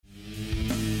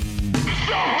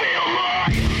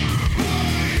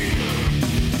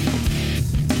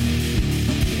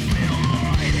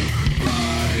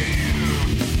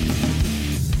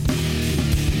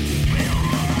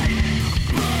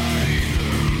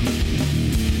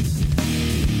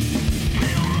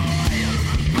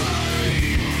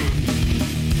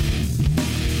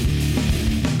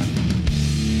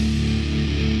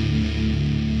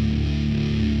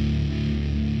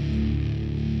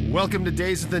Welcome to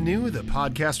Days of the New, the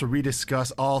podcast where we discuss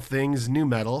all things new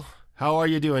metal. How are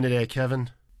you doing today,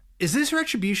 Kevin? Is this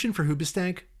retribution for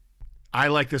Hoobastank? I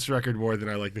like this record more than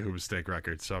I like the Hoobastank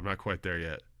record, so I'm not quite there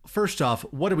yet. First off,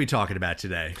 what are we talking about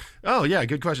today? Oh, yeah,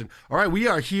 good question. All right, we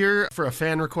are here for a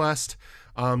fan request.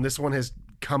 This one has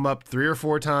come up 3 or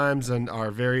 4 times on our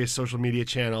various social media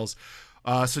channels.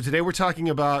 So today we're talking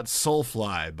about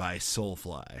Soulfly by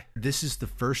Soulfly. This is the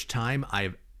first time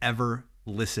I've ever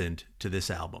listened to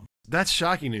this album. That's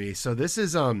shocking to me. So this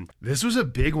was a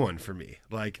big one for me.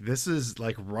 Like, this is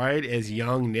like right as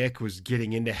young Nick was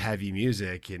getting into heavy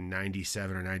music in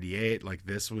 97 or 98. Like,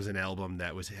 this was an album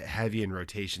that was heavy in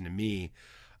rotation to me.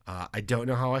 I don't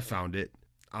know how I found it.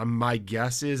 My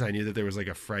guess is I knew that there was like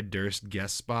a Fred Durst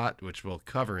guest spot, which we'll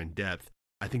cover in depth.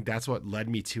 I think that's what led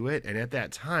me to it. And at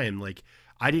that time, like,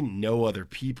 I didn't know other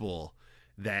people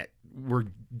that were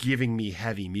giving me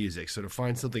heavy music. So to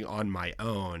find something on my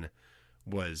own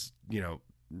was,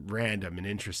 random and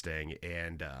interesting.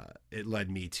 And it led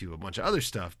me to a bunch of other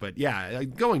stuff. But yeah,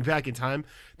 going back in time,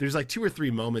 there's like 2 or 3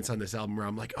 moments on this album where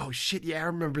I'm like, oh shit, yeah, I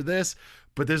remember this.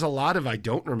 But there's a lot of I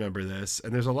don't remember this.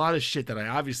 And there's a lot of shit that I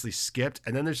obviously skipped.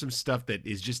 And then there's some stuff that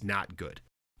is just not good.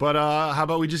 But how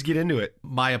about we just get into it?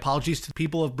 My apologies to the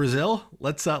people of Brazil.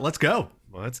 Let's go.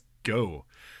 Let's go.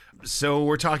 So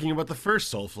we're talking about the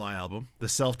first Soulfly album, the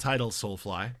self-titled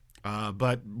Soulfly.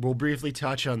 But we'll briefly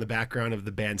touch on the background of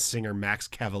the band's singer Max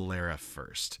Cavalera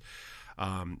first.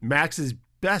 Max is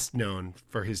best known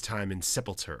for his time in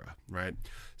Sepultura, right?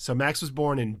 So Max was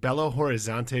born in Belo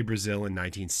Horizonte, Brazil in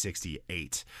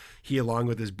 1968. He, along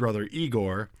with his brother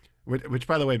Igor, which,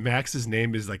 by the way, Max's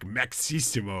name is like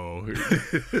Maxissimo.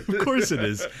 Of course it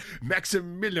is.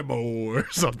 Maximilimo or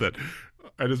something.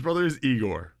 And his brother is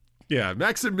Igor. Yeah,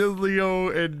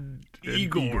 Maximilio and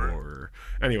Igor.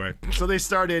 Anyway, so they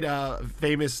started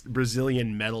famous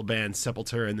Brazilian metal band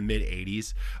Sepultura in the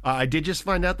mid-'80s. I did just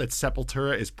find out that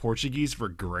Sepultura is Portuguese for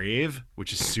grave,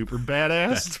 which is super badass.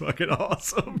 That's fucking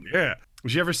awesome. Yeah.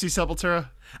 Did you ever see Sepultura?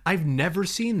 I've never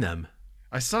seen them.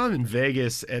 I saw them in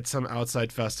Vegas at some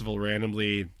outside festival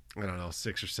randomly, I don't know,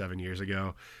 6 or 7 years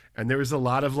ago. And there was a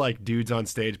lot of like dudes on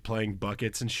stage playing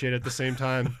buckets and shit at the same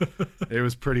time. It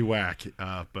was pretty whack.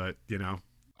 But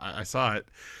I saw it.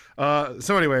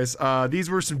 So anyways, these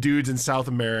were some dudes in South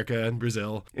America and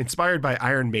Brazil, inspired by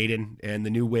Iron Maiden and the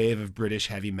new wave of British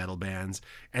heavy metal bands.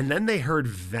 And then they heard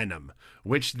Venom,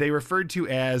 which they referred to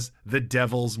as the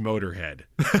Devil's Motorhead.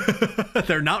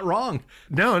 They're not wrong.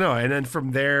 No. And then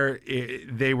from there,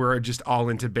 they were just all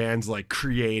into bands like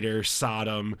Creator,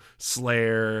 Sodom,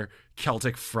 Slayer,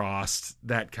 Celtic Frost,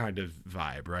 that kind of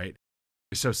vibe, right?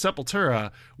 So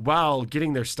Sepultura, while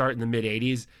getting their start in the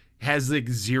mid-'80s, has like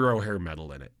zero hair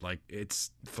metal in it. Like, it's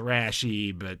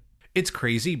thrashy, but it's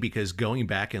crazy because going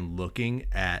back and looking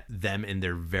at them in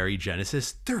their very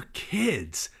genesis, they're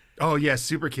kids. Oh yeah,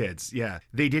 super kids. Yeah.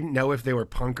 They didn't know if they were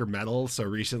punk or metal. So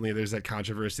recently there's that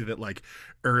controversy that like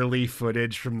early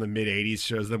footage from the mid-'80s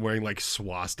shows them wearing like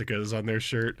swastikas on their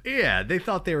shirt. Yeah, they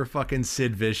thought they were fucking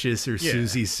Sid Vicious or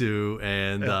Susie Sue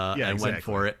and went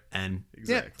for it. And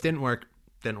didn't work.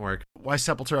 Why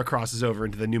Sepultura crosses over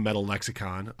into the new metal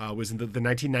lexicon was in the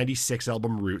 1996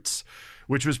 album Roots,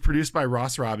 which was produced by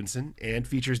Ross Robinson and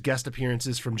features guest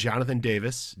appearances from Jonathan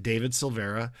Davis, David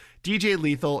Silvera, DJ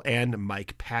Lethal, and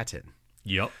Mike Patton.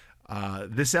 Yep.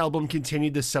 This album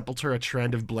continued the Sepultura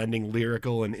trend of blending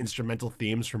lyrical and instrumental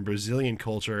themes from Brazilian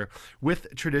culture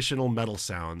with traditional metal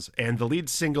sounds, and the lead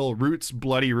single, Roots,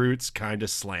 Bloody Roots, kinda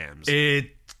slams.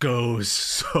 It goes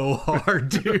so hard,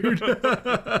 dude.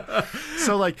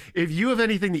 So, like, if you have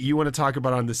anything that you want to talk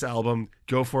about on this album,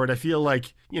 go for it. I feel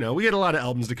like, we get a lot of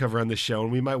albums to cover on this show,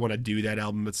 and we might want to do that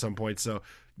album at some point, so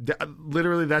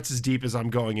literally that's as deep as I'm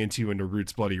going into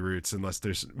Roots, Bloody Roots, unless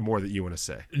there's more that you want to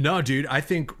say. No, dude, I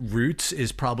think Roots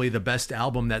is probably the best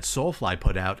album that Soulfly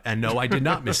put out, and no, I did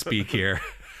not misspeak here.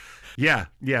 Yeah,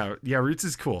 Roots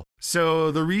is cool. So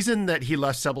the reason that he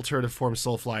left Sepultura to form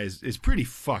Soulfly is pretty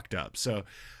fucked up. So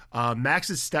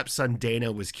Max's stepson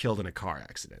Dana was killed in a car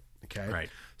accident, okay? Right.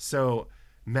 So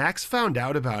Max found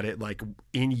out about it like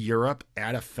in Europe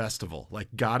at a festival,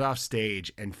 like got off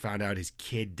stage and found out his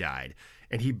kid died.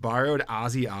 And he borrowed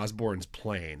Ozzy Osbourne's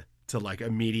plane to like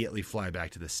immediately fly back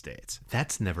to the States.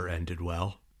 That's never ended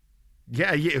well.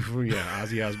 Yeah,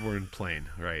 Ozzy Osbourne plane,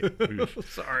 right?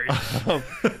 Sorry.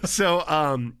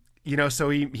 So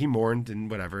he mourned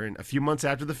and whatever. And a few months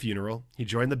after the funeral, he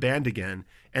joined the band again,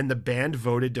 and the band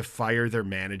voted to fire their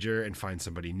manager and find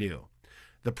somebody new.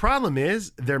 The problem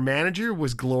is their manager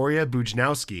was Gloria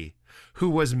Bujnowski, who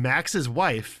was Max's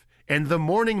wife and the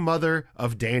mourning mother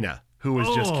of Dana, who was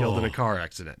just killed in a car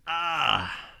accident.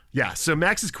 Yeah, so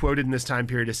Max is quoted in this time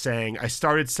period as saying, "I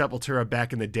started Sepultura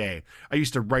back in the day. I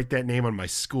used to write that name on my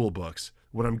school books.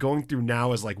 What I'm going through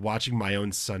now is like watching my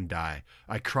own son die.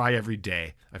 I cry every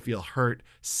day. I feel hurt,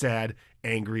 sad,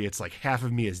 angry. It's like half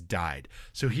of me has died."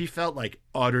 So he felt like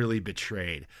utterly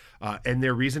betrayed. And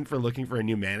their reason for looking for a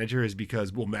new manager is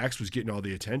because, well, Max was getting all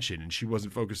the attention and she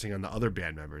wasn't focusing on the other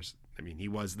band members. I mean, he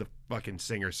was the fucking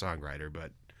singer-songwriter,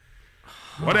 but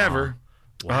whatever.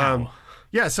 Wow.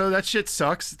 Yeah, so that shit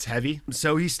sucks. It's heavy.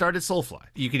 So he started Soulfly.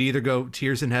 You could either go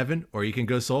Tears in Heaven or you can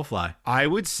go Soulfly. I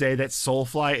would say that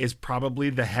Soulfly is probably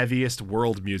the heaviest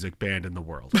world music band in the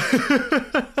world.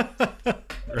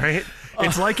 Right?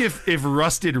 It's like if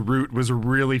Rusted Root was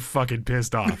really fucking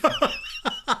pissed off.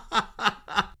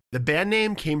 The band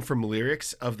name came from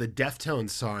lyrics of the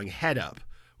Deftones song Head Up,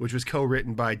 which was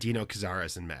co-written by Dino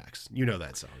Cazares and Max. You know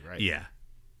that song, right? Yeah.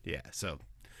 Yeah, so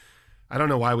I don't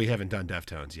know why we haven't done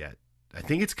Deftones yet. I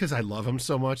think it's because I love them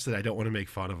so much that I don't want to make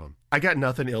fun of them. I got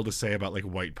nothing ill to say about like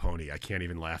White Pony. I can't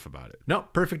even laugh about it. No,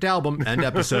 perfect album. End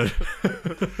episode.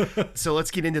 So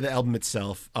let's get into the album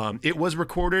itself. It was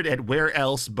recorded at Where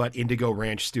Else But Indigo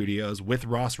Ranch Studios with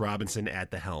Ross Robinson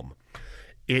at the helm.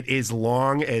 It is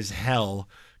long as hell,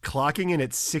 clocking in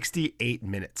at 68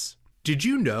 minutes. Did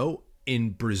you know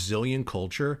in Brazilian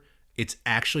culture, it's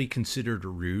actually considered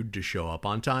rude to show up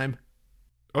on time?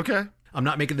 Okay. I'm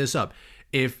not making this up.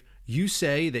 If you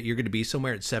say that you're going to be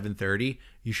somewhere at 7:30,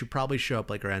 you should probably show up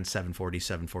like around 7:40,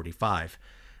 7:45.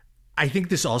 I think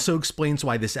this also explains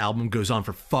why this album goes on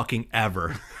for fucking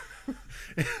ever.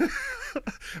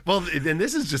 Well, and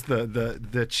this is just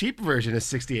the cheap version is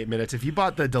 68 minutes. If you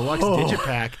bought the deluxe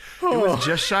digipack, it was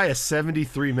just shy of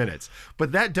 73 minutes.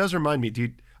 But that does remind me,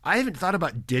 dude, I haven't thought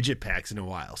about digipacks in a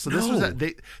while. So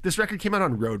this record came out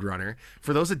on Roadrunner.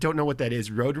 For those that don't know what that is,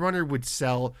 Roadrunner would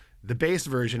sell the base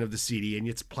version of the CD in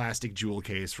its plastic jewel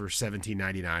case for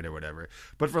 $17.99 or whatever.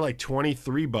 But for like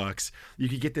 $23, you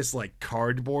could get this like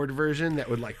cardboard version that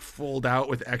would like fold out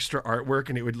with extra artwork,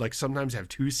 and it would like sometimes have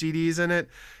 2 CDs in it,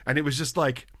 and it was just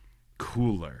like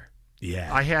cooler.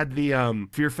 Yeah. I had the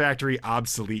Fear Factory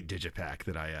Obsolete Digipack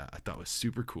that I thought was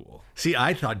super cool. See,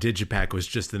 I thought Digipack was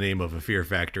just the name of a Fear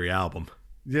Factory album.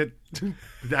 Yeah,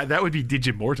 that would be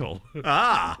Digimortal.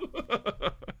 Ah.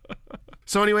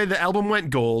 So anyway, the album went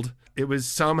gold. It was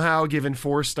somehow given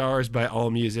 4 stars by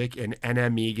AllMusic, and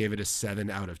NME gave it a 7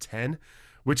 out of 10,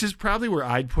 which is probably where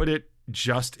I'd put it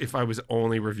just if I was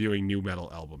only reviewing new metal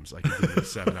albums. I could give it a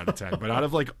 7 out of 10. But out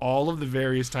of like all of the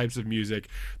various types of music,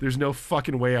 there's no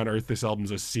fucking way on earth this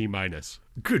album's a C-.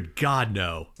 Good God,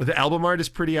 no. The album art is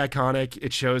pretty iconic.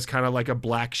 It shows kind of like a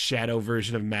black shadow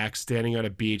version of Max standing on a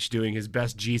beach doing his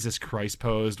best Jesus Christ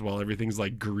pose while everything's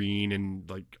like green and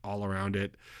like all around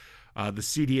it. The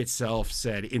CD itself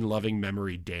said "In loving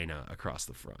memory, Dana" across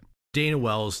the front. Dana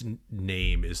Wells'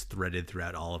 name is threaded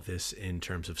throughout all of this in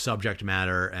terms of subject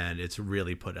matter, and it's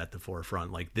really put at the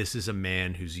forefront. Like, this is a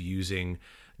man who's using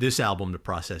this album to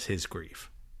process his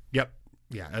grief. Yep.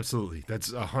 Yeah, absolutely.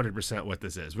 That's 100% what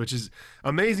this is, which is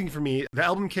amazing for me. The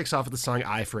album kicks off with the song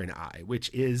Eye for an Eye,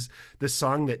 which is the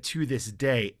song that to this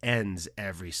day ends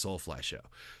every Soulfly show.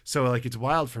 So like, it's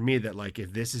wild for me that like,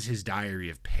 if this is his diary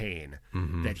of pain,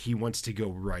 that he wants to go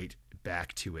right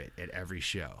back to it at every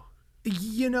show.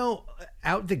 You know,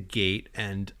 out the gate,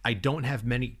 and I don't have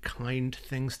many kind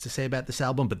things to say about this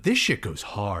album, but this shit goes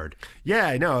hard. Yeah,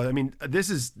 I know. I mean,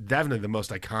 this is definitely the most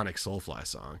iconic Soulfly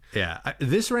song. Yeah,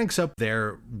 this ranks up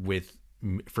there with,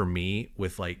 for me,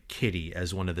 with like Kitty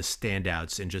as one of the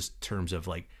standouts in just terms of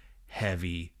like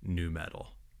heavy nu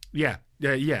metal. Yeah,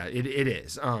 it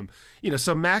is. You know,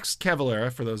 so Max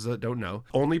Cavalera, for those that don't know,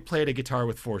 only played a guitar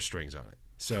with 4 strings on it.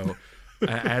 So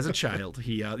as a child,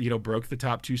 he broke the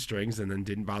top 2 strings and then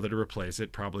didn't bother to replace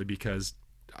it, probably because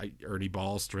Ernie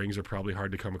Ball's strings are probably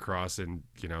hard to come across in,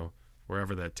 you know,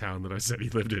 wherever that town that I said he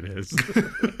lived in is.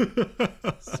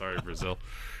 Sorry, Brazil.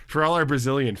 For all our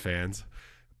Brazilian fans.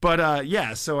 But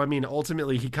yeah, so I mean,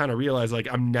 ultimately he kind of realized, like,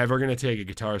 I'm never going to take a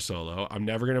guitar solo. I'm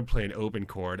never going to play an open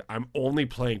chord. I'm only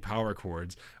playing power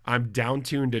chords. I'm down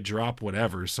tuned to drop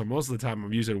whatever. So most of the time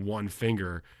I'm using one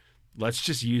finger. Let's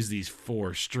just use these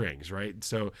 4 strings, right?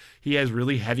 So he has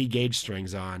really heavy gauge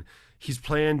strings on. He's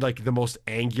playing like the most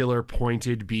angular,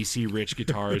 pointed BC Rich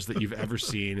guitars that you've ever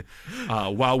seen,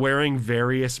 while wearing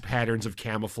various patterns of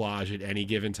camouflage at any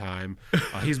given time.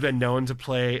 He's been known to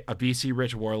play a BC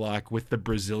Rich Warlock with the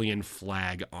Brazilian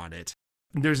flag on it.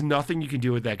 There's nothing you can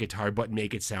do with that guitar but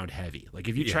make it sound heavy. Like,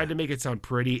 if you tried to make it sound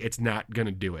pretty, it's not going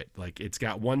to do it. Like, it's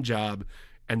got one job,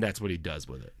 and that's what he does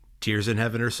with it. Tears in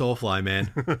Heaven or Soulfly,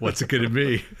 man. What's it going to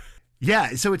be? Yeah,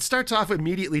 so it starts off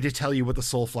immediately to tell you what the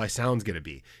Soulfly sound's going to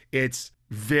be. It's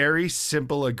very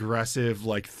simple, aggressive,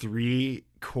 like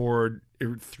 3-chord,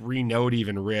 3-note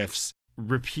even riffs,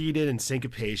 repeated in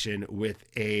syncopation with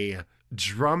a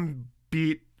drum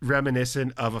beat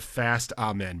reminiscent of a fast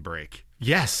amen break.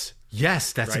 Yes,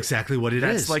 that's exactly what it is.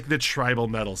 That's like the tribal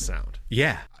metal sound.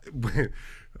 Yeah.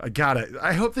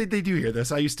 I hope they do hear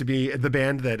this. I used to be the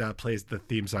band that plays the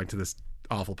theme song to this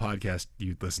awful podcast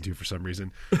you listen to for some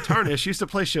reason. Tarnish used to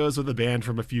play shows with a band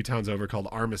from a few towns over called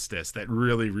Armistice that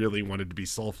really, really wanted to be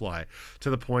Soulfly, to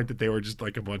the point that they were just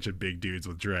like a bunch of big dudes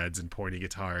with dreads and pointy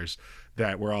guitars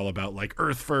that were all about like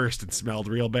Earth First and smelled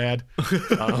real bad.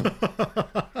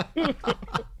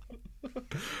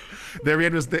 Their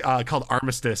band was called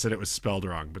Armistice, and it was spelled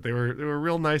wrong, but they were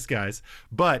real nice guys.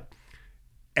 But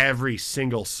every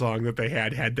single song that they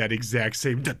had that exact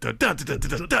same, like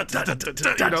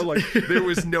there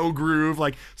was no groove.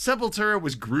 Like Sepultura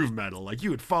was groove metal. Like you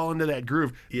would fall into that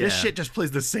groove. Yeah. This shit just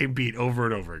plays the same beat over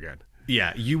and over again.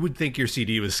 Yeah, you would think your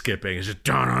CD was skipping. It's just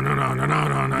the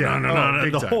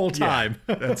whole time.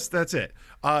 Yeah, that's it.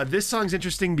 This song's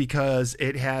interesting because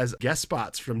it has guest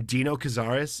spots from Dino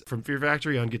Cazares from Fear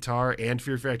Factory on guitar and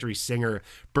Fear Factory singer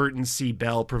Burton C.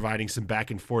 Bell providing some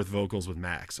back and forth vocals with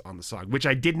Max on the song, which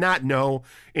I did not know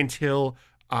until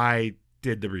I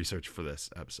did the research for this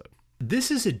episode.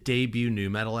 This is a debut nu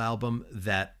metal album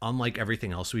that, unlike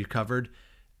everything else we've covered,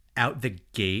 out the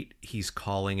gate, he's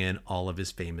calling in all of his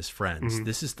famous friends. Mm-hmm.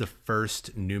 This is the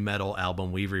first nu metal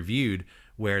album we've reviewed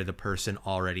where the person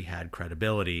already had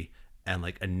credibility and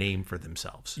like a name for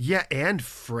themselves. Yeah, and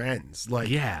friends. Like,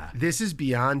 yeah, this is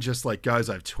beyond just like guys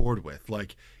I've toured with.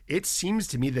 Like, it seems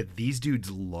to me that these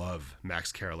dudes love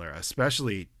Max Cavalera,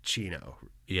 especially Chino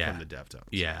from the Deftones.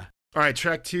 Yeah. All right,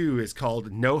 track 2 is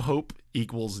called No Hope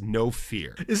Equals No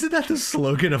Fear. Isn't that the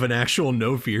slogan of an actual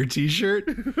No Fear t-shirt?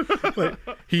 Like,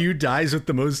 he who dies with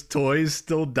the most toys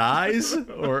still dies?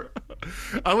 Or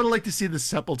I would like to see the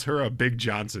Sepultura Big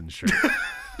Johnson shirt.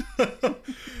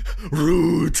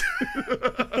 Root.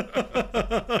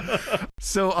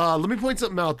 So let me point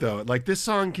something out, though. Like, this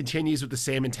song continues with the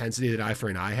same intensity that Eye for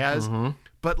an Eye has,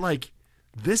 but like,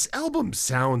 this album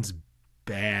sounds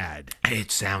bad.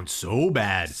 It sounds so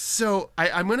bad. So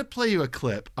I'm going to play you a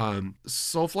clip.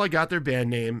 Soulfly got their band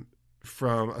name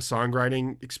from a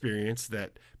songwriting experience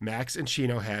that Max and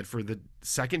Chino had for the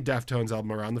second Deftones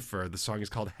album, Around the Fur. The song is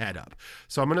called Head Up.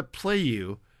 So I'm going to play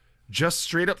you just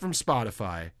straight up from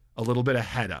Spotify a little bit of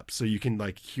Head Up so you can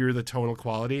like hear the tonal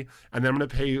quality. And then I'm going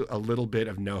to play you a little bit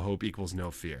of No Hope Equals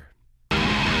No Fear.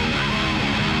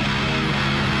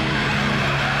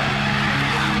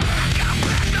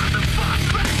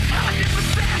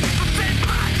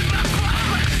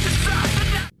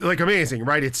 Like, amazing,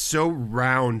 right? It's so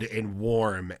round and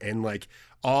warm, and like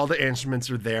all the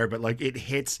instruments are there, but like it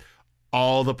hits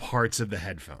all the parts of the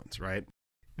headphones, right?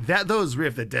 Those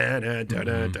riff, the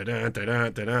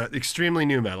extremely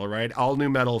nu metal, right? All nu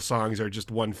metal songs are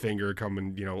just one finger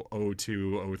coming,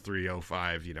 02, 03,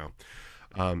 05,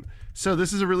 So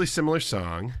this is a really similar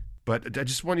song, but I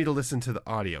just want you to listen to the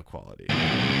audio quality.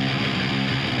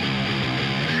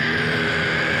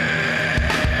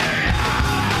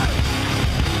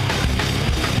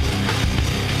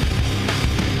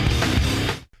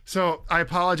 So I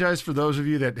apologize for those of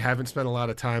you that haven't spent a lot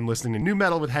of time listening to nu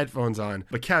metal with headphones on,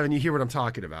 but Kevin, you hear what I'm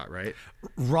talking about, right?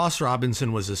 Ross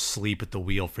Robinson was asleep at the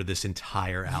wheel for this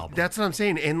entire album. That's what I'm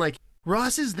saying. And like,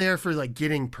 Ross is there for like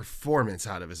getting performance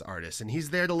out of his artists, and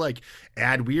he's there to like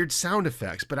add weird sound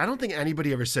effects. But I don't think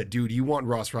anybody ever said, dude, you want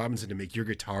Ross Robinson to make your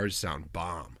guitars sound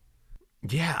bomb.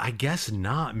 Yeah, I guess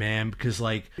not, man, because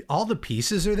like all the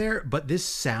pieces are there, but this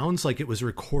sounds like it was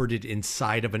recorded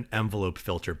inside of an envelope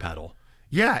filter pedal.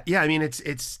 Yeah. I mean, it's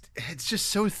just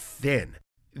so thin.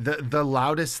 The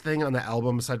loudest thing on the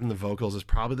album, aside from the vocals, is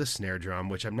probably the snare drum,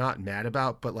 which I'm not mad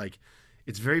about, but like,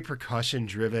 it's very percussion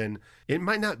driven. It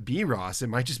might not be Ross. It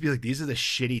might just be like, these are the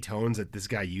shitty tones that this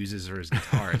guy uses for his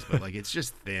guitars, but like, it's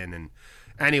just thin. And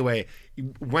anyway,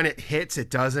 when it hits, it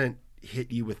doesn't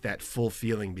hit you with that full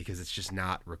feeling because it's just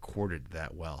not recorded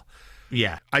that well.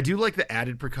 Yeah. I do like the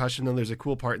added percussion, though. There's a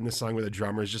cool part in this song where the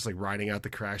drummer is just like riding out the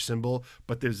crash cymbal,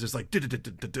 but there's just like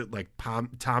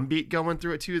tom beat going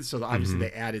through it too. So obviously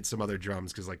they added some other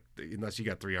drums because like unless you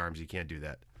got 3 arms, you can't do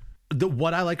that.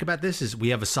 What I like about this is we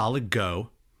have a solid go.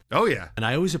 Oh yeah. And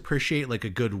I always appreciate like a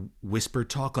good whisper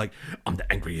talk, like, I'm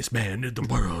the angriest man in the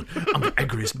world. I'm the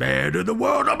angriest man in the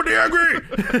world. I'm the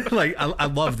angry. Like, I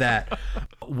love that.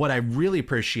 What I really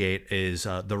appreciate is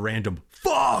the random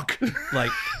fuck.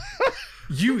 Like,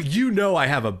 you know I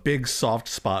have a big soft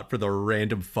spot for the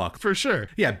random fuck. For sure.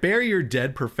 Yeah, Bury Your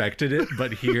Dead perfected it,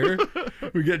 but here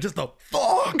We get just the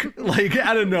fuck like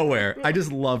out of nowhere. I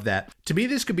just love that. To me,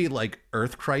 this could be like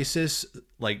Earth Crisis,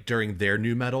 like during their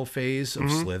nu metal phase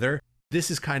of Slither. This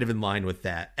is kind of in line with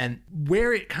that. And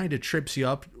where it kind of trips you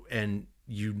up and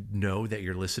you know that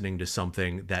you're listening to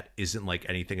something that isn't like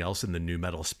anything else in the nu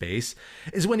metal space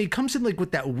is when he comes in like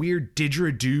with that weird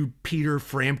didgeridoo Peter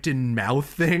Frampton mouth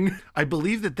thing. I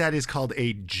believe that is called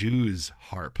a Jew's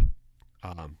harp.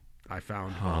 I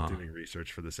found while doing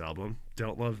research for this album.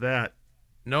 Don't love that.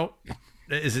 Nope.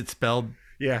 Is it spelled?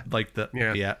 Yeah. Like the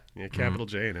yeah capital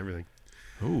J and everything.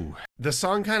 Ooh. The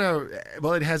song kind of,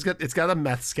 well, it's got a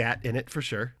meth scat in it for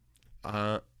sure.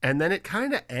 And then it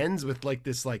kind of ends with like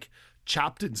this like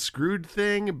chopped and screwed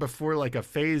thing before like a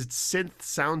phased synth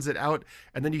sounds it out,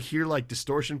 and then you hear like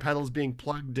distortion pedals being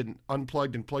plugged and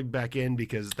unplugged and plugged back in,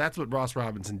 because that's what Ross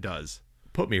Robinson does.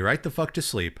 Put me right the fuck to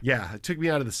sleep. Yeah, it took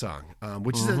me out of the song,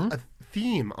 which is a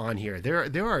theme on here. There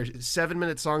are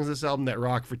 7-minute songs in this album that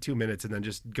rock for 2 minutes and then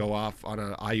just go off on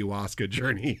an ayahuasca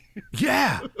journey.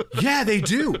 Yeah, they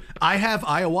do. I have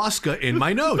ayahuasca in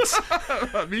my notes.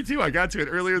 Me too. I got to it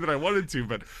earlier than I wanted to,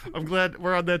 but I'm glad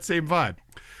we're on that same vibe.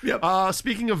 Yep.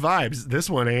 Speaking of vibes, this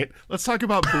one ain't. Let's talk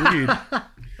about Bleed.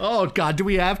 Oh, God, do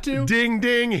we have to? Ding,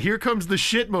 ding. Here comes the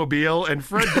shitmobile, and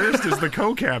Fred Durst is the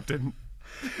co-captain.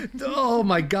 Oh,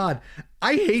 my God.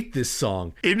 I hate this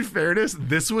song. In fairness,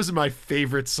 this was my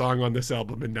favorite song on this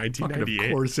album in 1998.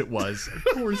 Of course it was. Of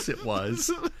course it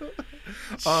was.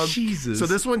 Jesus. So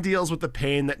this one deals with the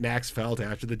pain that Max felt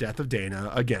after the death of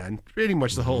Dana. Again, pretty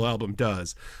much the whole album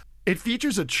does. It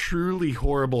features a truly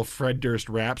horrible Fred Durst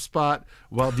rap spot,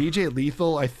 while DJ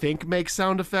Lethal, I think, makes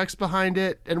sound effects behind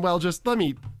it. And well, just let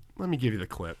me give you the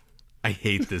clip. I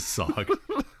hate this song.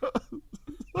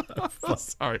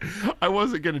 Sorry, I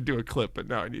wasn't gonna do a clip, but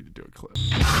now I need to do a clip.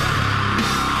 Bring it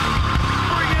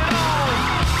on!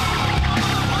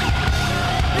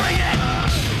 Bring it!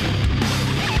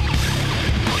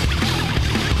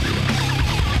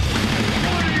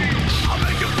 I'll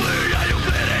make you bleed, are you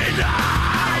bleeding?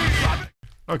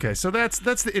 Okay, so that's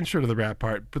the intro to the rap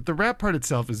part, but the rap part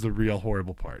itself is the real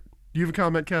horrible part. Do you have a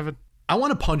comment, Kevin? I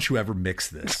want to punch whoever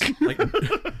mixed this. Like,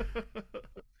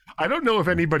 I don't know if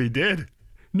anybody did.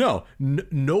 No,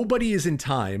 nobody is in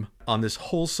time on this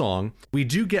whole song. We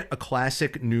do get a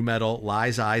classic nu metal,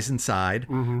 Lies, Eyes Inside.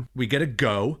 We get a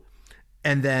go.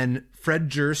 And then Fred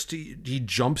Durst, he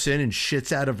jumps in and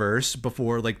shits out a verse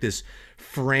before like this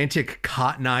frantic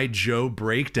Cotton Eye Joe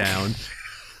breakdown.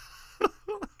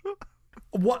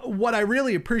 What I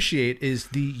really appreciate is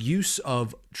the use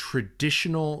of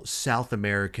traditional South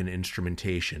American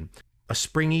instrumentation. A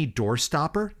springy door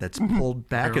stopper that's pulled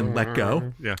back and let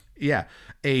go. Yeah.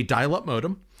 A dial-up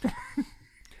modem.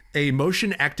 A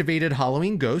motion-activated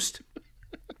Halloween ghost.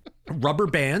 Rubber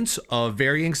bands of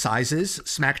varying sizes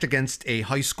smacked against a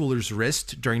high schooler's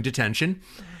wrist during detention.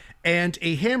 And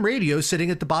a ham radio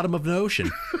sitting at the bottom of an ocean.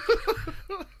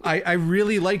 I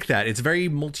really like that. It's very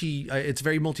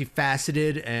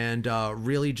multifaceted and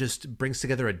really just brings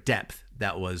together a depth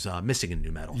that was missing in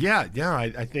nu metal. Yeah.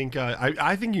 I think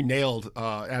you nailed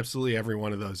absolutely every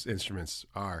one of those instruments.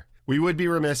 We would be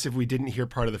remiss if we didn't hear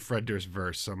part of the Fred Durst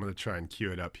verse, so I'm going to try and cue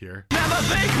it up here. Never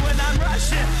think when I'm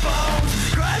rushing,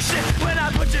 bones crushing, when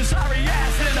I put your sorry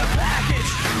ass in a package,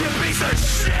 you piece of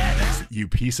shit. You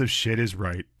piece of shit is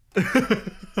right.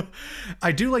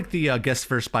 I do like the guest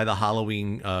verse by the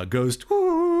Halloween Ghost.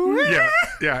 Yeah.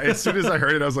 As soon as I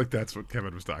heard it, I was like, that's what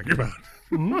Kevin was talking about.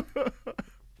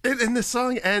 And the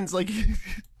song ends like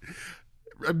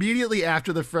immediately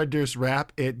after the Fred Durst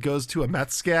rap. It goes to a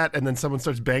meth scat, and then someone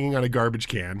starts banging on a garbage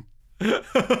can.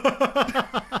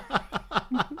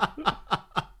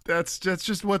 That's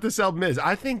just what this album is.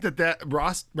 I think that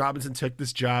Ross Robinson took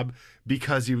this job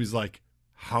because he was like,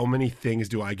 how many things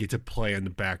do I get to play in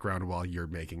the background while you're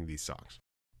making these songs?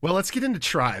 Well, let's get into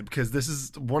Tribe, because this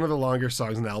is one of the longer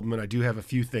songs on the album, and I do have a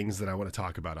few things that I want to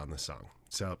talk about on this song.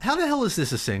 So, how the hell is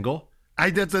this a single?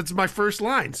 That's my first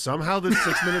line. Somehow this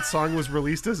 6-minute song was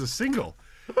released as a single.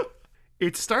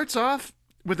 It starts off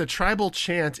with a tribal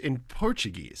chant in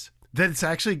Portuguese. That's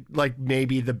actually like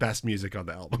maybe the best music on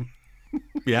the album.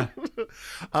 Yeah.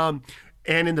 And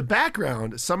in the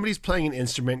background, somebody's playing an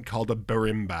instrument called a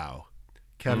berimbau.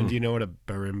 Kevin, do you know what a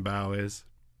berimbau is?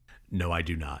 No, I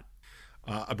do not.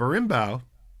 A berimbau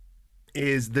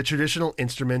is the traditional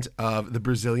instrument of the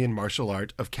Brazilian martial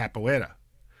art of capoeira.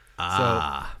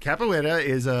 So capoeira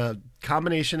is a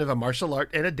combination of a martial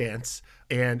art and a dance,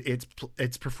 and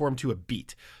it's performed to a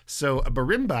beat. So a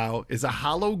berimbau is a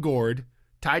hollow gourd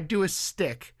tied to a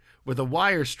stick with a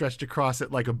wire stretched across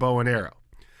it like a bow and arrow.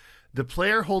 The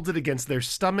player holds it against their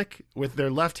stomach with their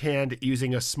left hand,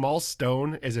 using a small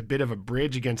stone as a bit of a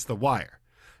bridge against the wire.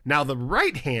 Now the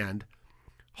right hand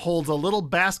holds a little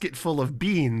basket full of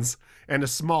beans and a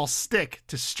small stick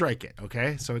to strike it,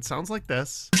 okay? So it sounds like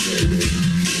this.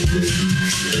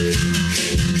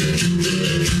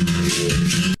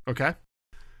 Okay?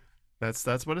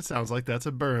 That's what it sounds like. That's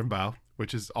a berimbau,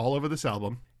 which is all over this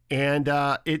album. And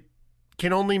it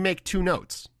can only make 2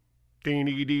 notes. So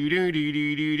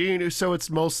it's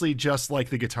mostly just like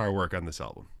the guitar work on this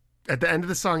album. At the end of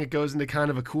the song, it goes into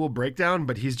kind of a cool breakdown,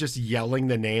 but he's just yelling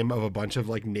the name of a bunch of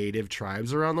like native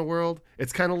tribes around the world.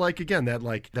 It's kind of like, again, that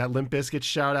Limp Bizkit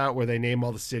shout out where they name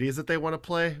all the cities that they want to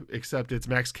play, except it's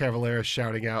Max Cavalera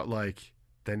shouting out like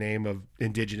the name of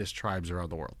indigenous tribes around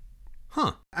the world.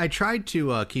 Huh. I tried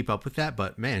to keep up with that,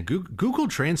 but man, Google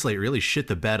Translate really shit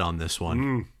the bed on this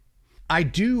one. I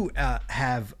do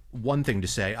have one thing to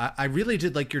say. I really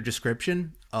did like your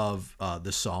description of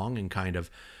the song and kind of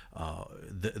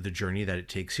the journey that it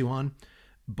takes you on.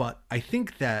 But I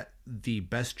think that the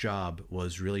best job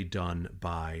was really done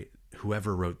by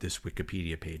whoever wrote this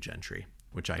Wikipedia page entry,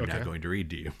 which I'm now going to read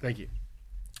to you. Thank you.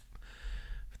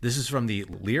 This is from the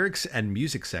lyrics and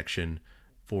music section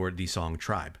for the song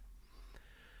Tribe.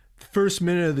 The first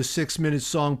minute of the 6-minute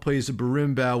song plays a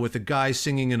berimbau with a guy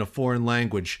singing in a foreign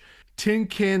language. Tin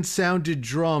can sounded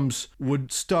drums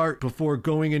would start before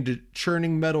going into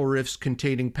churning metal riffs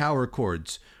containing power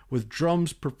chords, with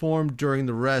drums performed during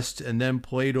the rest and then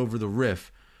played over the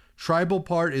riff. Tribal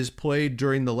part is played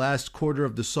during the last quarter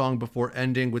of the song before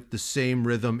ending with the same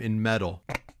rhythm in metal.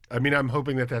 I mean, I'm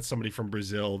hoping that that's somebody from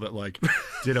Brazil that like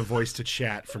did a voice to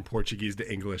chat from Portuguese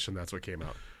to English, and that's what came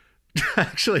out.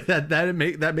 Actually,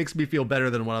 that makes me feel better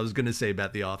than what I was going to say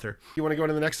about the author. You want to go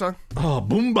into the next song? Oh,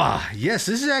 Boomba. Yes,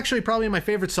 this is actually probably my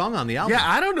favorite song on the album. Yeah,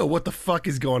 I don't know what the fuck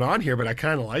is going on here, but I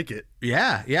kind of like it.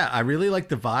 Yeah. I really like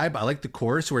the vibe. I like the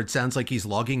chorus where it sounds like he's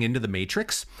logging into the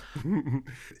Matrix.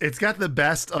 It's got the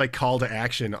best like call to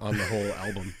action on the whole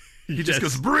album. He just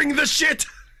goes, "Bring the shit."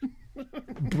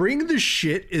 Bring the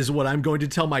shit is what I'm going to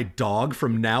tell my dog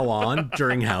from now on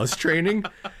during house training.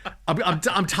 I'm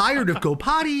tired of go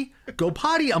potty.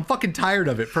 I'm fucking tired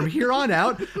of it. From here on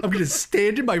out, I'm going to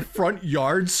stand in my front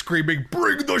yard screaming,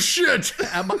 "Bring the shit"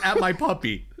 at my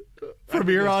puppy. From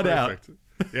here on out.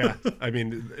 Yeah, I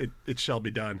mean, it shall be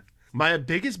done. My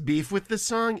biggest beef with this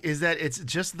song is that it's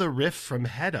just the riff from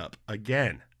Head Up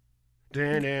again.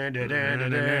 Yeah,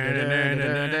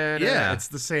 it's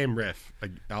the same riff.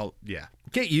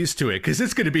 Get used to it because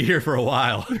it's going to be here for a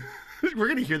while. We're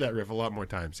going to hear that riff a lot more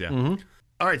times. Yeah. Mm-hmm.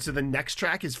 All right. So the next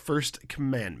track is First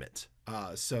Commandment.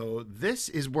 So this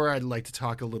is where I'd like to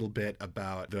talk a little bit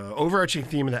about the overarching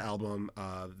theme of the album,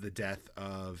 the death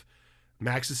of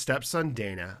Max's stepson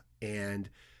Dana, and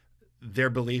their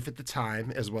belief at the time,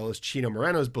 as well as Chino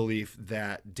Moreno's belief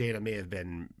that Dana may have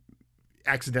been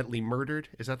accidentally murdered.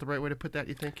 Is that the right way to put that,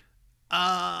 you think?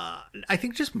 I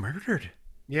think just murdered.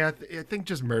 Yeah, I think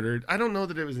just murdered. I don't know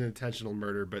that it was an intentional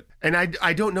murder, and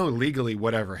I don't know legally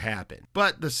whatever happened.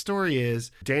 But the story is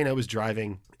Dana was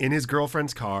driving in his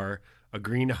girlfriend's car, a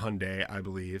green Hyundai, I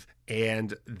believe,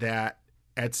 and that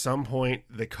at some point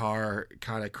the car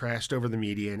kind of crashed over the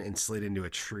median and slid into a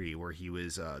tree where he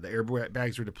was, the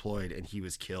airbags were deployed and he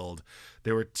was killed.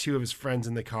 There were 2 of his friends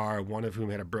in the car, one of whom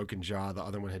had a broken jaw, the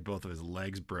other one had both of his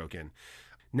legs broken.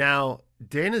 Now,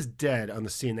 Dana's dead on the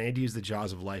scene. They had to use the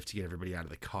jaws of life to get everybody out of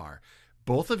the car.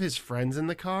 Both of his friends in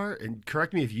the car, and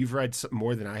correct me if you've read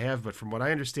more than I have, but from what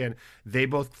I understand, they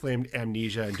both claimed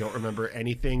amnesia and don't remember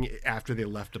anything after they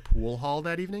left a pool hall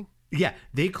that evening. Yeah,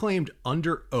 they claimed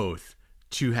under oath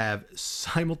to have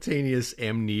simultaneous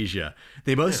amnesia.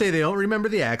 They both say they don't remember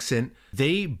the accident.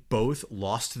 They both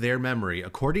lost their memory,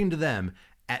 according to them,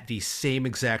 at the same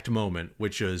exact moment,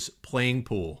 which was playing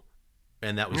pool.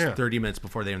 And that was 30 minutes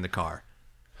before they were in the car.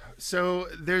 So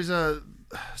there's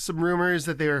some rumors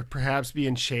that they were perhaps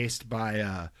being chased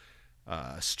by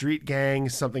a street gang,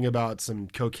 something about some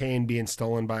cocaine being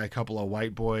stolen by a couple of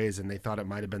white boys, and they thought it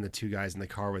might have been the 2 guys in the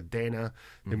car with Dana.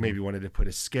 They maybe wanted to put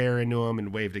a scare into him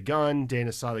and waved a gun.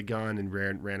 Dana saw the gun and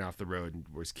ran off the road and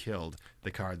was killed.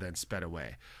 The car then sped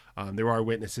away. There are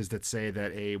witnesses that say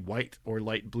that a white or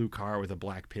light blue car with a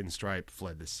black pinstripe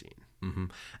fled the scene. Mm-hmm.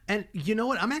 And you know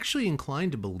what? I'm actually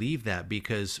inclined to believe that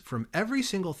because from every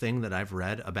single thing that I've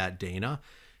read about Dana,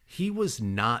 he was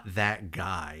not that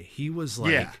guy. He was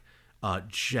like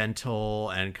gentle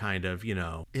and kind of,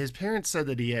 His parents said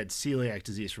that he had celiac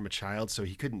disease from a child, so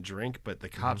he couldn't drink, but the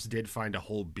cops did find a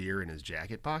whole beer in his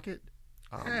jacket pocket.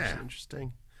 Which is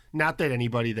interesting. Not that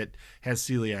anybody that has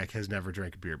celiac has never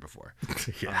drank beer before.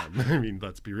 I mean,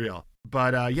 let's be real.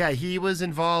 But he was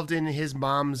involved in his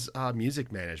mom's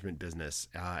music management business.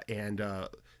 And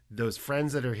those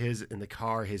friends that are his in the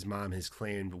car, his mom has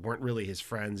claimed weren't really his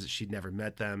friends. She'd never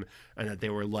met them, and that they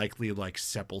were likely like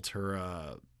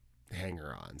Sepultura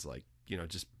hanger-ons, like, you know,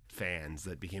 just fans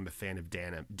that became a fan of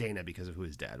Dana because of who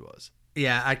his dad was.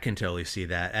 Yeah, I can totally see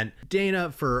that. And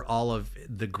Dana, for all of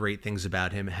the great things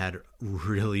about him, had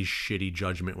really shitty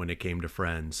judgment when it came to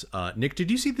friends. Nick, did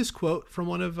you see this quote from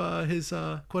one of his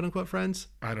quote-unquote friends?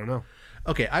 I don't know.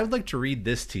 Okay, I would like to read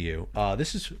this to you.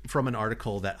 This is from an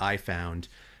article that I found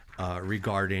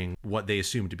regarding what they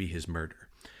assumed to be his murder.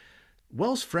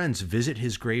 Wells' friends visit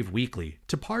his grave weekly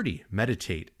to party,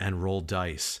 meditate, and roll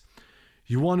dice.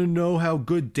 You want to know how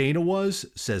good Dana was?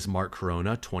 Says Mark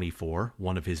Corona, 24,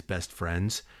 one of his best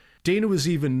friends. Dana was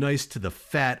even nice to the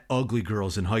fat, ugly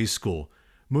girls in high school.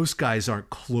 Most guys aren't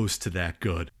close to that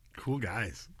good. Cool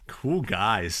guys. Cool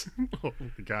guys. Oh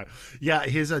my God. Yeah,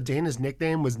 his Dana's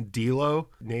nickname was D-Lo,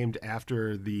 named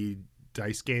after the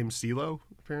dice game CeeLo,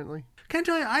 apparently. Can I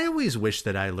tell you, I always wish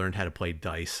that I learned how to play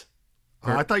dice.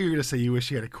 I thought you were going to say you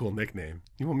wish you had a cool nickname.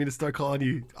 You want me to start calling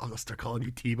you, I'll start calling you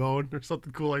T-Bone or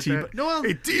something cool like that? No,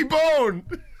 hey, T-Bone!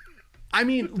 I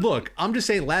mean, look, I'm just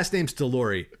saying last name's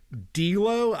Delory.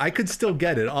 D-Lo, I could still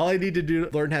get it. All I need to do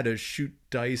is learn how to shoot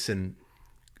dice and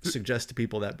suggest to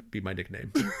people that be my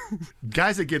nickname.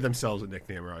 Guys that give themselves a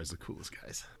nickname are always the coolest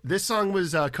guys. This song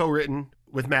was co-written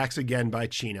with Max again by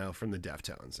Chino from the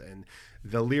Deftones. And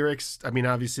the lyrics, I mean,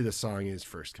 obviously the song is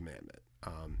First Commandment.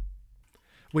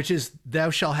 Which is, thou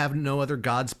shalt have no other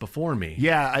gods before me.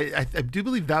 Yeah, I do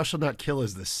believe thou shalt not kill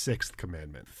is the 6th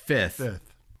commandment. Fifth.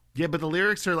 Yeah, but the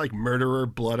lyrics are like murderer,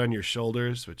 blood on your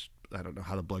shoulders, which I don't know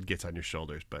how the blood gets on your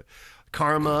shoulders, but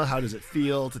karma, how does it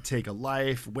feel to take a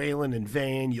life? Wailing in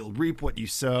vain, you'll reap what you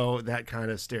sow, that kind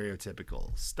of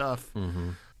stereotypical stuff.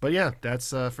 Mm-hmm. But yeah, that's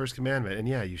First Commandment. And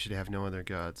yeah, you should have no other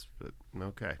gods, but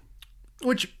okay.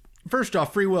 Which, first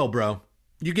off, free will, bro.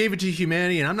 You gave it to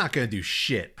humanity, and I'm not going to do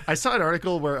shit. I saw an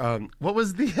article where, what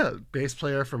was the bass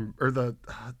player from, or the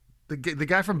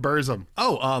guy from Burzum?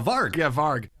 Oh, Varg. Yeah,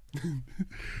 Varg.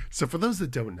 So for those that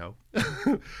don't know,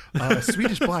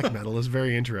 Swedish black metal is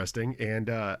very interesting. And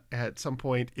at some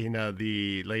point in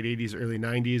the late 80s, early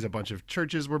 90s, a bunch of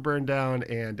churches were burned down,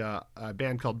 and a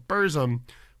band called Burzum,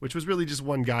 which was really just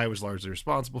one guy, was largely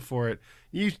responsible for it.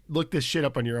 You look this shit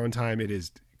up on your own time. It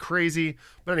is crazy.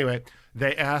 But anyway,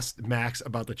 they asked Max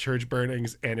about the church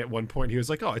burnings, and at one point he was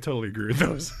like, oh, I totally agree with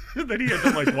those. Then he had to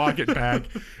like walk it back,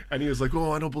 and he was like,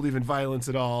 oh, I don't believe in violence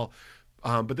at all.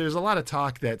 But there's a lot of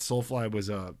talk that Soulfly was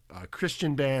a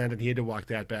Christian band, and he had to walk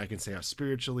that back and say how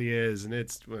spiritual he is. And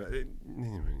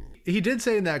he did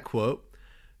say in that quote,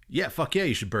 yeah, fuck yeah,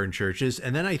 you should burn churches.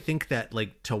 And then I think that,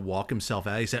 like, to walk himself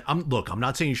out, he said, I'm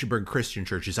not saying you should burn Christian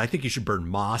churches. I think you should burn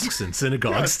mosques and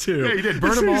synagogues too. Yeah, he did.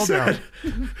 Burn them all down.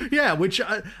 Yeah, which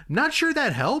not sure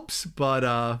that helps, but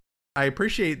I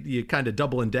appreciate you kind of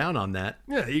doubling down on that.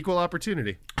 Yeah, equal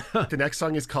opportunity. The next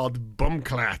song is called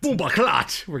Boomklat.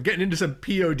 Boomklat. We're getting into some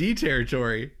POD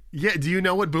territory. Yeah, do you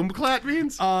know what Boomklat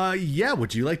means? Yeah,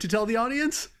 would you like to tell the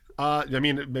audience? I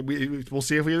mean, we'll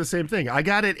see if we have the same thing. I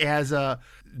got it as a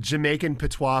Jamaican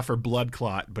patois for blood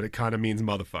clot, but it kind of means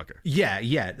motherfucker.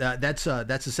 Yeah.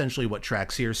 That's essentially what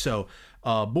tracks here. So,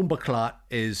 Boomklat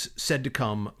is said to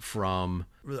come from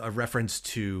a reference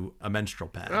to a menstrual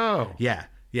pad. Oh. Yeah.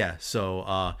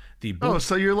 So,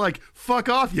 so you're like, fuck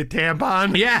off, you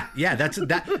tampon. Yeah.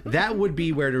 That would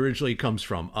be where it originally comes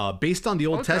from. Based on the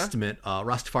Old Testament,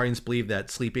 Rastafarians believe that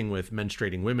sleeping with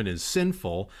menstruating women is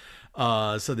sinful.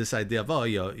 So this idea of,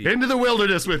 into the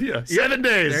wilderness with you 7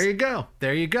 days. There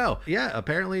you go. Yeah.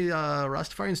 Apparently,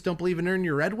 Rastafarians don't believe in earning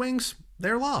your Red Wings.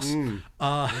 They're lost.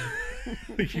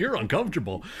 You're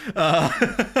uncomfortable. Mark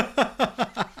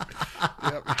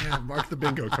the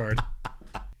bingo card.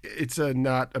 It's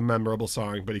not a memorable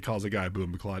song, but he calls a guy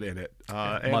Boomklat in it.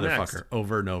 Motherfucker,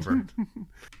 over and over.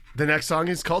 The next song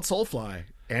is called Soulfly,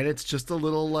 and it's just a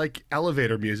little like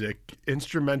elevator music,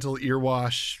 instrumental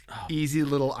earwash, easy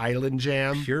little island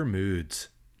jam. Pure moods.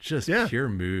 Pure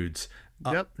moods.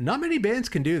 Yep. Not many bands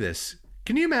can do this.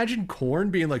 Can you imagine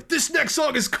Korn being like, this next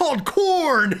song is called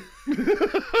Korn?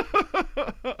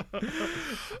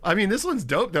 I mean, this one's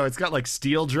dope, though. It's got like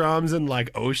steel drums and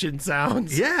like ocean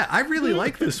sounds. Yeah, I really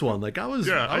like this one. Like I was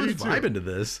vibing to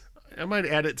this. I might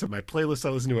add it to my playlist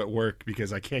I listen to at work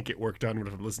because I can't get work done when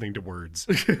I'm listening to words.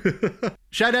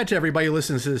 Shout out to everybody who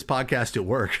listens to this podcast at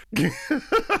work.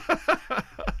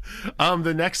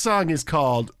 The next song is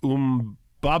called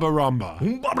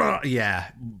Babaramba. Yeah.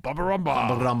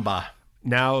 Babaramba.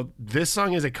 Now, this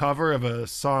song is a cover of a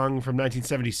song from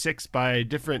 1976 by a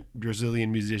different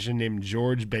Brazilian musician named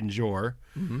Jorge Benjor.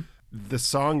 Mm-hmm. The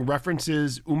song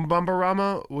references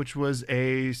Umbambarama, which was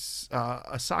a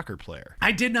soccer player.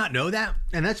 I did not know that,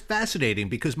 and that's fascinating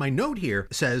because my note here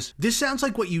says, this sounds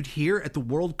like what you'd hear at the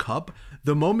World Cup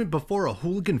the moment before a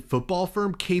hooligan football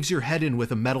firm caves your head in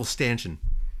with a metal stanchion.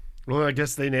 Well, I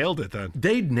guess they nailed it then.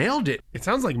 They nailed it. It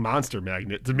sounds like Monster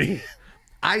Magnet to me.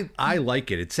 I like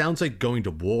it. It sounds like going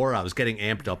to war. I was getting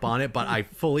amped up on it, but I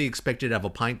fully expected to have a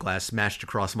pint glass smashed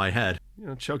across my head.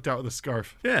 Choked out with a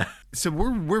scarf. Yeah. So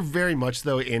we're very much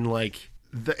though in like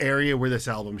the area where this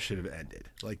album should have ended.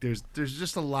 Like there's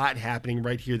just a lot happening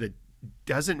right here that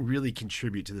doesn't really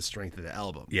contribute to the strength of the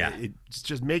album. Yeah. It's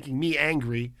just making me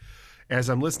angry as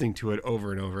I'm listening to it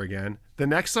over and over again. The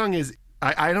next song is,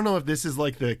 I don't know if this is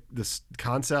like the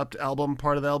concept album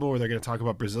part of the album where they're going to talk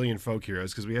about Brazilian folk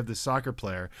heroes, because we have this soccer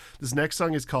player. This next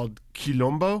song is called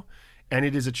Quilombo, and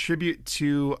it is a tribute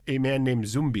to a man named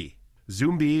Zumbi.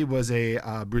 Zumbi was a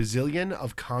Brazilian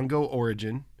of Congo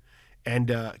origin and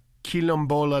a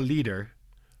Quilombola leader.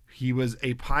 He was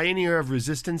a pioneer of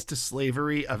resistance to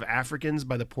slavery of Africans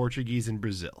by the Portuguese in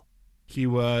Brazil. He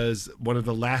was one of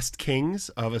the last kings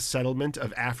of a settlement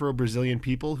of Afro-Brazilian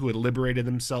people who had liberated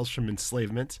themselves from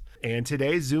enslavement. And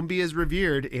today, Zumbi is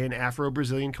revered in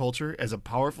Afro-Brazilian culture as a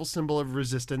powerful symbol of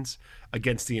resistance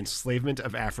against the enslavement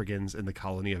of Africans in the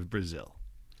colony of Brazil.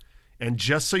 And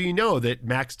just so you know that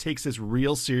Max takes this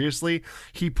real seriously,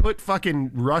 he put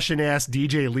fucking Russian-ass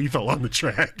DJ Lethal on the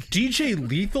track. DJ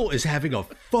Lethal is having a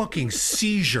fucking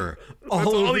seizure. That's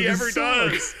all he ever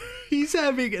does. He's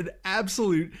having an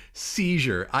absolute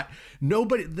seizure.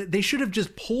 They should have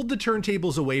just pulled the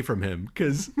turntables away from him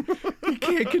because he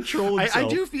can't control himself. I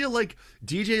do feel like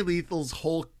DJ Lethal's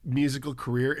whole musical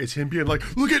career is him being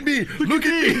like, look at me, look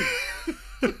at me.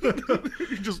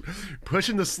 Just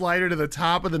pushing the slider to the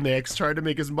top of the mix, trying to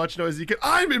make as much noise as he can.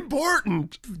 I'm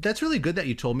important. That's really good that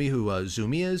you told me who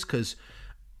Zumi is, because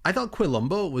I thought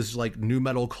Quilombo was like nu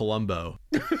metal Columbo.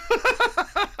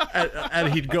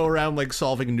 and he'd go around like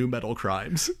solving nu metal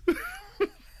crimes.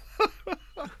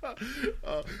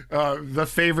 The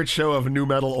favorite show of nu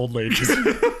metal old ladies.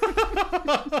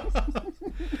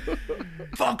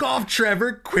 Fuck off,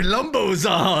 Trevor. Quilombo's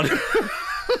on.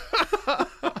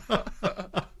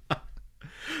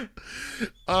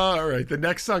 All right, the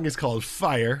next song is called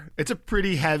Fire. It's a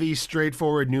pretty heavy,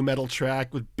 straightforward nu metal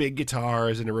track with big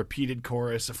guitars and a repeated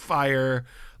chorus of fire,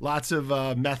 lots of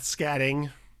meth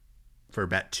scatting. For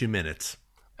about 2 minutes.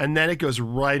 And then it goes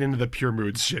right into the Pure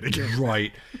Moods shit again.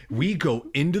 Right. We go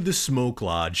into the smoke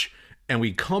lodge and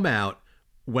we come out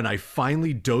when I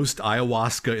finally dosed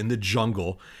ayahuasca in the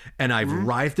jungle and I've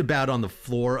writhed about on the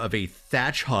floor of a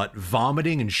thatch hut,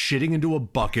 vomiting and shitting into a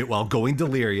bucket while going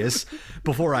delirious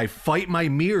before I fight my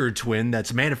mirror twin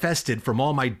that's manifested from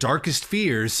all my darkest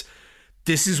fears.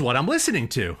 This is what I'm listening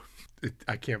to.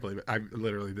 I can't believe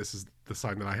it. This is the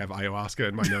song that I have ayahuasca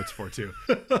in my notes for too.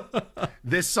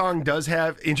 This song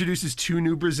introduces 2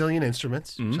 new Brazilian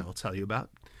instruments, which I'll tell you about.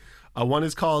 One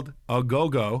is called a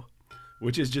go-go,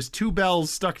 which is just 2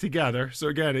 bells stuck together. So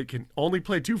again, it can only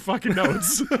play 2 fucking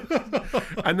notes.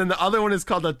 And then the other one is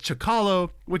called a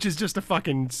chocalo, which is just a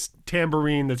fucking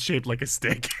tambourine that's shaped like a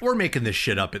stick. We're making this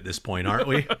shit up at this point, aren't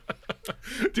we?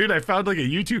 Dude, I found like a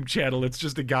YouTube channel. It's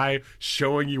just a guy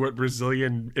showing you what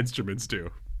Brazilian instruments do.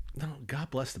 No,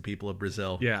 God bless the people of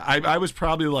Brazil. Yeah, I was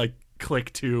probably like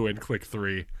click 2 and click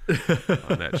 3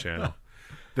 on that channel.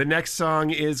 The next song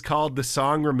is called The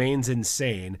Song Remains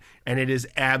Insane, and it is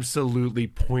absolutely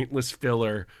pointless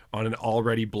filler on an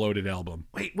already bloated album.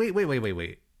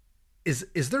 Wait.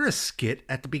 Is there a skit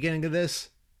at the beginning of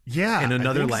this? Yeah. In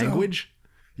another language?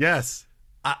 So. Yes.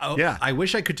 Yeah. I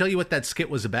wish I could tell you what that skit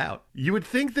was about. You would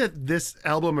think that this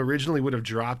album originally would have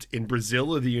dropped in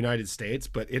Brazil or the United States,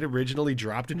 but it originally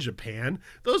dropped in Japan.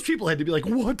 Those people had to be like,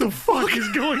 what the fuck is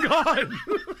going on?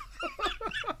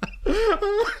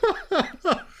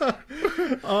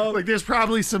 Like there's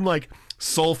probably some like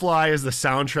Soulfly as the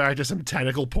soundtrack to some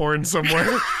tentacle porn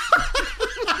somewhere.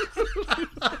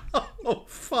 Oh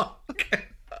fuck.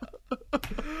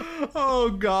 Oh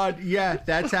god, yeah,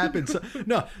 that's happened.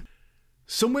 No,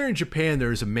 somewhere in Japan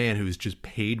there is a man who's just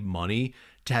paid money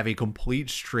to have a complete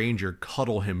stranger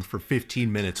cuddle him for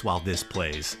 15 minutes while this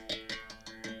plays.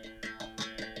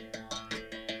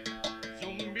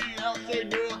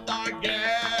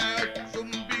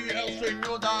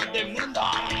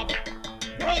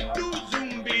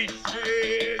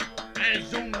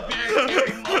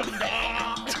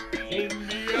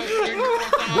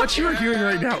 What you're hearing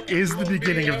right now is the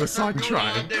beginning of the song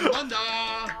Tribe.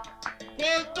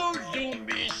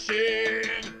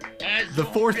 The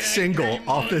 4th single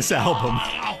off this album.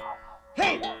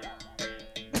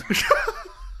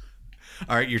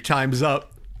 All right, your time's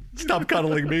up. Stop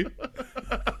cuddling me.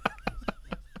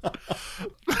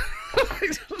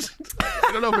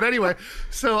 I don't know, but anyway,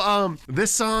 so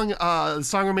this song, The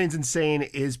Song Remains Insane,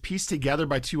 is pieced together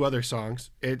by two other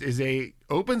songs. It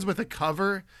opens with a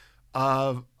cover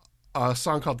of a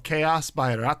song called Chaos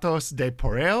by Ratos de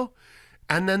Poreo,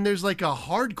 and then there's like a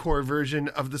hardcore version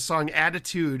of the song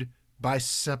Attitude by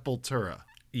Sepultura.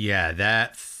 Yeah,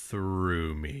 that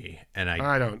threw me, and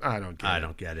I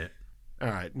don't get it. All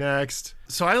right, next.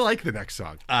 So I like the next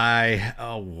song.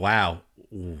 Wow.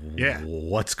 Yeah.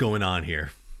 What's going on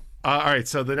here? All right,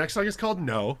 so the next song is called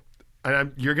No.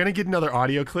 And you're going to get another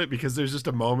audio clip because there's just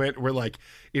a moment where like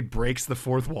it breaks the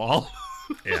fourth wall.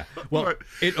 Yeah. Well,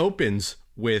 it opens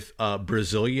with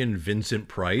Brazilian Vincent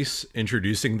Price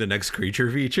introducing the next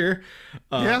creature feature.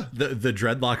 The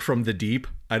dreadlock from the deep.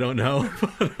 I don't know.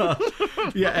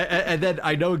 Yeah, and then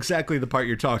I know exactly the part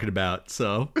you're talking about.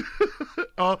 So,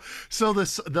 so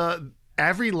the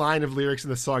every line of lyrics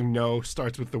in the song "No"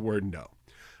 starts with the word "no."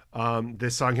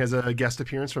 This song has a guest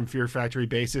appearance from Fear Factory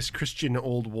bassist Christian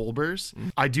Old Wolbers.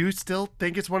 I do still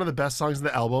think it's one of the best songs in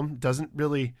the album. Doesn't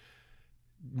really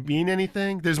mean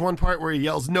anything. There's one part where he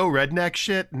yells "no redneck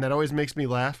shit," and that always makes me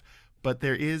laugh. But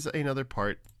there is another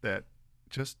part that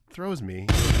just throws me.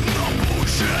 No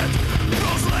bullshit,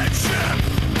 no slave shit,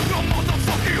 no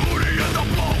motherfucking Hootie and the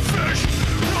Blowfish.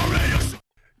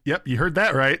 Yep, you heard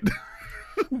that right.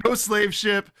 No slave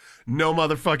ship, no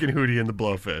motherfucking Hootie and the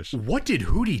Blowfish. What did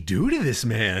Hootie do to this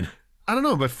man? I don't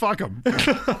know, but fuck him.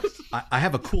 I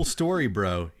have a cool story,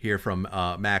 bro, here from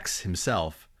Max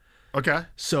himself. Okay.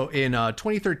 So in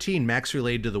 2013, Max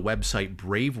relayed to the website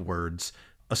Brave Words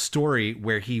a story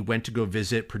where he went to go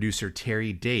visit producer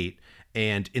Terry Date,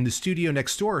 and in the studio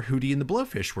next door, Hootie and the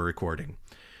Blowfish were recording.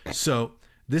 So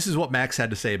this is what Max had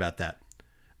to say about that.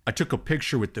 I took a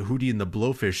picture with the Hootie and the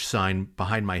Blowfish sign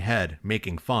behind my head,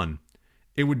 making fun.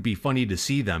 It would be funny to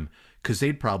see them, because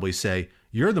they'd probably say,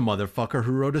 "You're the motherfucker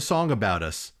who wrote a song about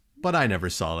us." But I never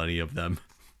saw any of them.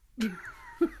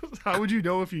 How would you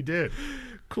know if you did?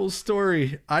 Cool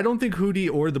story. I don't think Hootie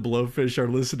or the Blowfish are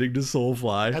listening to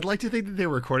Soulfly. I'd like to think that they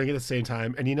were recording at the same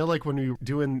time. And you know, like when we were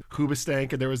doing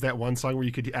Hoobastank and there was that one song where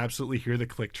you could absolutely hear the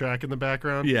click track in the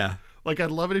background? Yeah. Like,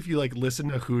 I'd love it if you, like,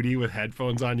 listened to Hootie with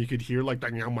headphones on. You could hear, like,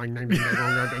 in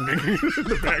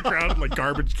the background, like,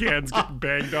 garbage cans getting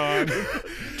banged on.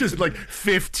 Just, like,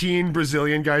 15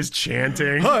 Brazilian guys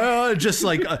chanting. Just,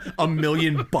 like, a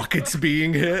million buckets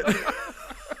being hit.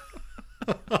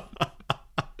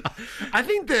 I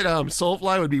think that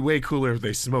Soulfly would be way cooler if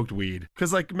they smoked weed.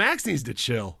 Because, like, Max needs to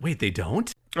chill. Wait, they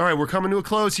don't? All right, we're coming to a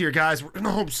close here, guys. We're in the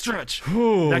home stretch.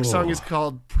 Next song is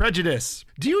called Prejudice.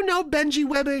 Do you know Benji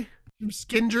Webbe from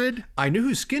Skindred? I knew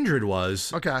who Skindred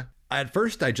was. Okay. At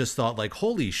first, I just thought, like,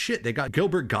 holy shit, they got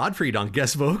Gilbert Gottfried on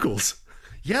guest vocals.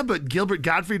 Yeah, but Gilbert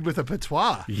Gottfried with a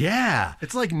patois. Yeah.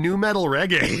 It's like new metal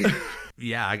reggae.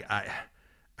 Yeah,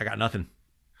 I got nothing.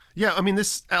 Yeah, I mean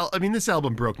this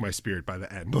album broke my spirit by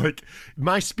the end. Like,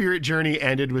 my spirit journey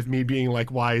ended with me being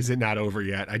like, why is it not over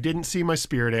yet? I didn't see my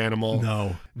spirit animal.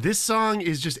 No. This song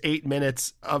is just 8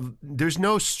 minutes of, there's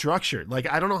no structure. Like,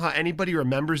 I don't know how anybody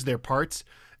remembers their parts.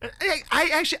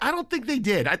 I don't think they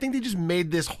did. I think they just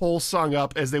made this whole song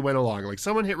up as they went along. Like,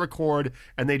 someone hit record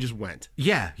and they just went.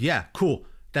 Yeah, cool.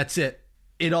 That's it.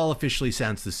 It all officially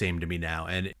sounds the same to me now,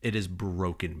 and it has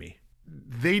broken me.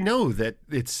 They know that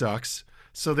it sucks.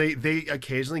 So they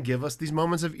occasionally give us these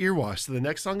moments of earwash. So the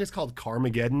next song is called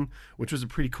Carmageddon, which was a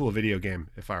pretty cool video game,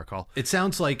 if I recall. It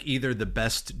sounds like either the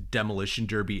best demolition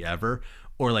derby ever,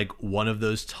 or like one of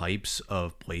those types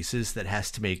of places that has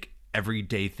to make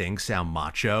everyday things sound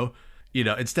macho. You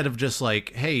know, instead of just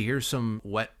like, hey, here's some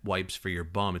wet wipes for your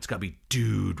bum, it's got to be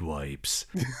dude wipes.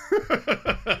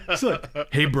 It's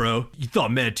like, hey, bro, you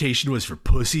thought meditation was for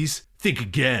pussies? Think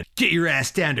again. Get your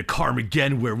ass down to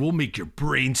Carmageddon, where we'll make your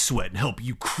brain sweat and help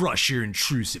you crush your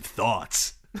intrusive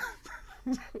thoughts.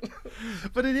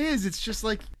 But it's just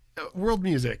like world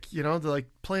music, you know, to like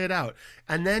play it out.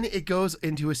 And then it goes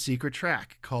into a secret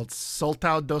track called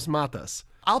Soltao dos Matas.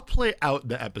 I'll play out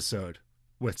the episode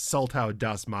with Soltao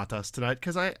das Matas tonight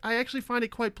because I actually find it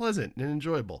quite pleasant and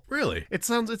enjoyable. Really? It's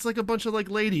like a bunch of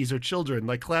like ladies or children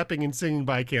like clapping and singing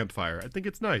by a campfire. I think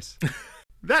it's nice.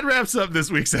 That wraps up this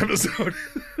week's episode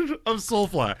of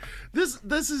Soulfly.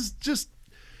 This is just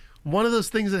one of those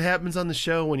things that happens on the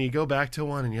show when you go back to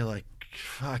one and you're like,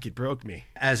 fuck, it broke me.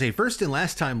 As a first and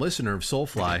last time listener of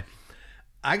Soulfly,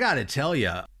 I gotta tell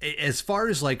you, as far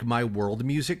as like my world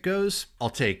music goes, I'll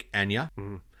take Enya.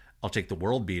 Mm-hmm. I'll take the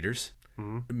World Beaters.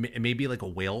 Mm-hmm. Maybe like a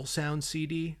whale sound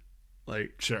CD,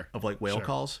 like sure, of like whale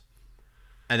calls,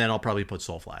 and then I'll probably put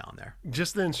Soulfly on there.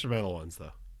 Just the instrumental ones,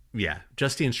 though. Yeah,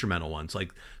 just the instrumental ones.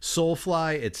 Like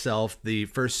Soulfly itself, the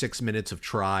first 6 minutes of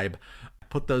Tribe,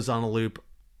 put those on a loop.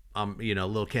 A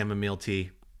little chamomile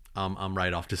tea. I'm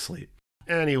right off to sleep.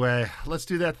 Anyway, let's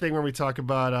do that thing where we talk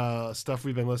about stuff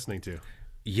we've been listening to.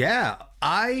 Yeah,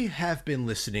 I have been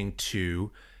listening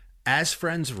to As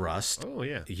Friends Rust. Oh,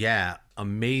 yeah. Yeah,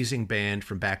 amazing band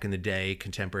from back in the day,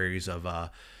 contemporaries of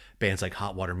bands like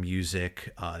Hot Water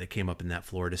Music. They came up in that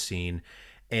Florida scene.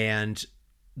 And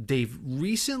they've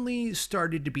recently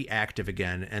started to be active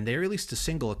again, and they released a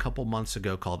single a couple months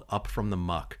ago called Up From the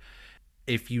Muck.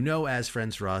 If you know As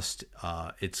Friends Rust,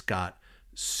 it's got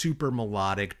super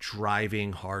melodic,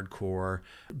 driving hardcore,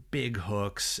 big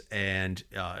hooks, and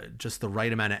just the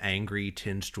right amount of angry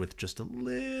tinged with just a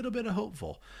little bit of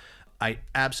hopeful. I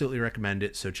absolutely recommend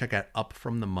it, so check out Up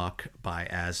From the Muck by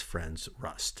As Friends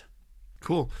Rust.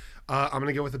 Cool. I'm going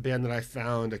to go with a band that I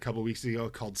found a couple weeks ago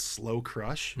called Slow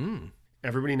Crush.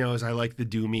 Everybody knows I like the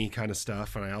doomy kind of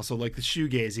stuff, and I also like the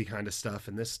shoegazy kind of stuff,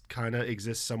 and this kind of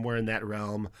exists somewhere in that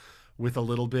realm with a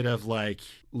little bit of like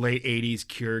late 80s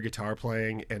Cure guitar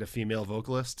playing and a female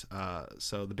vocalist.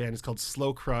 So the band is called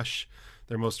Slow Crush.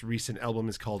 Their most recent album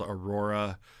is called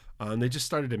Aurora. They just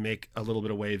started to make a little bit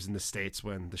of waves in the States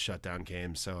when the shutdown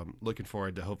came, so I'm looking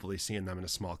forward to hopefully seeing them in a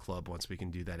small club once we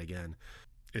can do that again.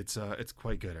 It's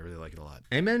quite good. I really like it a lot.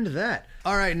 Amen to that.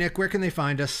 All right, Nick, where can they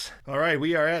find us? All right,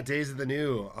 we are at Days of the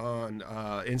New on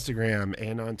Instagram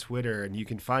and on Twitter, and you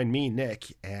can find me,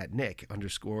 Nick, at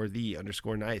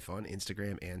Nick_the_knife on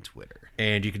Instagram and Twitter.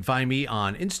 And you can find me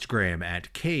on Instagram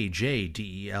at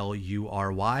KJDELURY,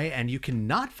 and you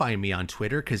cannot find me on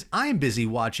Twitter because I'm busy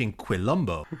watching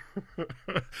Quilumbo.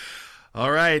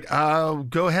 All right,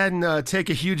 go ahead and take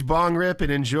a huge bong rip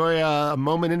and enjoy a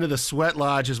moment into the sweat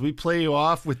lodge as we play you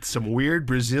off with some weird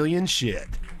Brazilian shit.